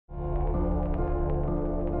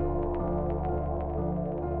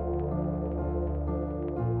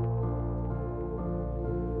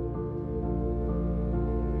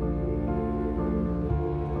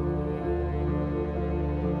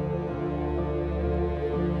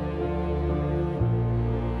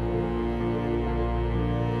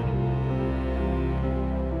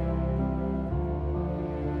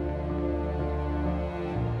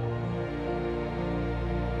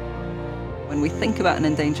when we think about an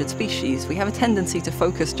endangered species, we have a tendency to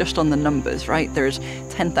focus just on the numbers, right? There's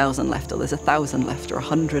 10,000 left, or there's 1,000 left, or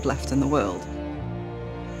 100 left in the world.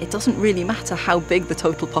 It doesn't really matter how big the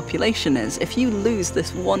total population is. If you lose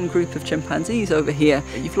this one group of chimpanzees over here,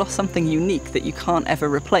 you've lost something unique that you can't ever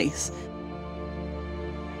replace.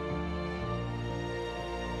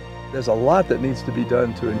 There's a lot that needs to be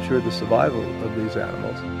done to ensure the survival of these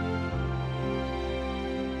animals.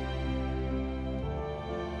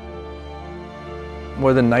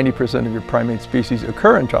 More than 90% of your primate species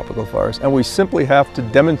occur in tropical forests, and we simply have to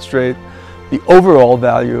demonstrate the overall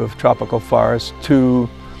value of tropical forests to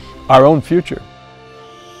our own future.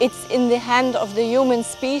 It's in the hand of the human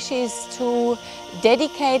species to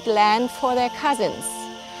dedicate land for their cousins,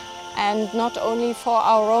 and not only for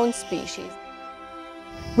our own species.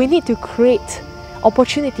 We need to create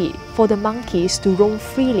opportunity for the monkeys to roam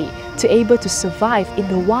freely, to able to survive in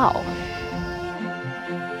the wild.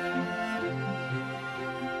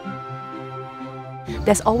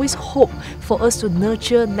 There's always hope for us to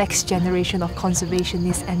nurture next generation of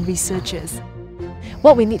conservationists and researchers.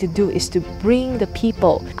 What we need to do is to bring the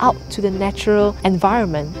people out to the natural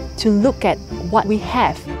environment to look at what we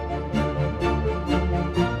have.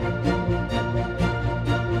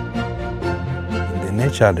 In the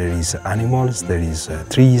nature there is animals, there is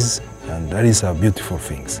trees, and that is beautiful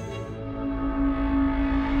things.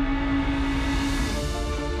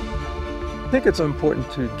 I think it's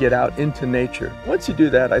important to get out into nature. Once you do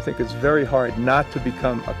that, I think it's very hard not to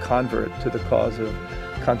become a convert to the cause of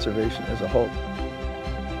conservation as a whole.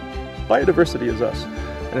 Biodiversity is us,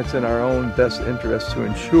 and it's in our own best interest to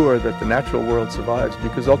ensure that the natural world survives,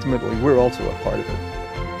 because ultimately we're also a part of it.